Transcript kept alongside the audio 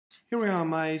Here we are,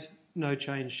 eMAZE, no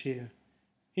change here.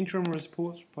 Interim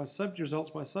reports by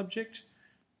results by subject.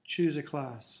 Choose a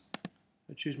class.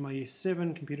 I choose my Year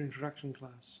 7 Computer Introduction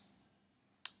class.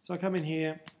 So I come in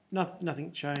here,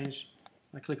 nothing changed.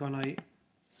 I click on a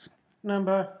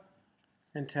number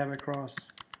and tab across,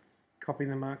 copying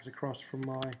the marks across from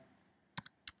my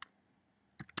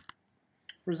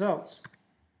results.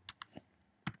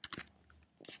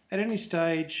 At any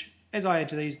stage, as I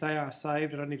enter these, they are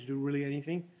saved. I don't need to do really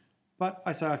anything. But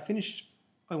I say I finished.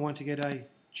 I want to get a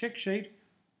check sheet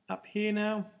up here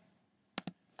now.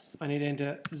 I need to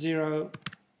enter 0,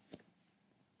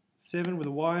 7 with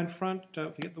a Y in front.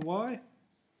 Don't forget the Y.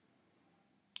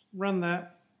 Run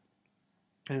that,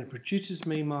 and it produces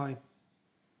me my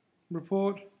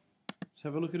report. Let's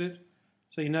have a look at it.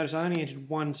 So you notice I only entered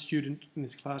one student in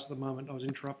this class at the moment. I was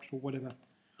interrupted or whatever.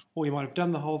 Or you might have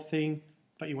done the whole thing,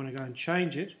 but you want to go and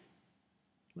change it.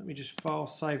 Let me just file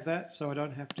save that so I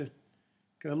don't have to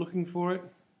go looking for it.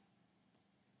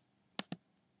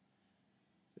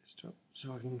 Desktop,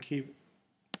 so I can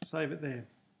save it there.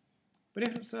 But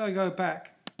if I go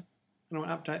back and I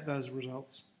want to update those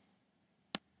results.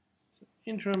 So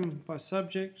interim by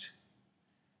subject.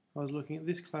 I was looking at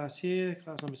this class here,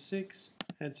 class number 6,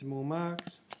 add some more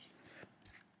marks.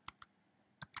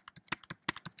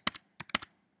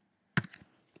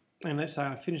 And let's say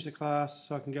I finish the class,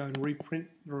 so I can go and reprint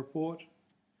the report.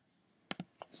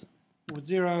 With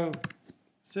 0,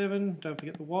 7, don't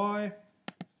forget the Y.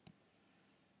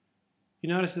 You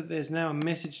notice that there's now a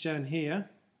message down here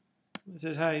that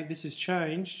says, hey, this has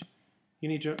changed. You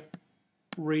need to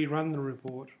rerun the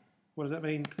report. What does that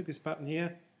mean? Click this button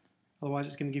here. Otherwise,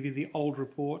 it's going to give you the old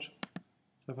report.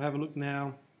 So if I have a look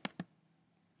now,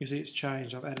 you see it's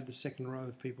changed. I've added the second row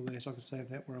of people there, so I can save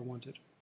that where I want it.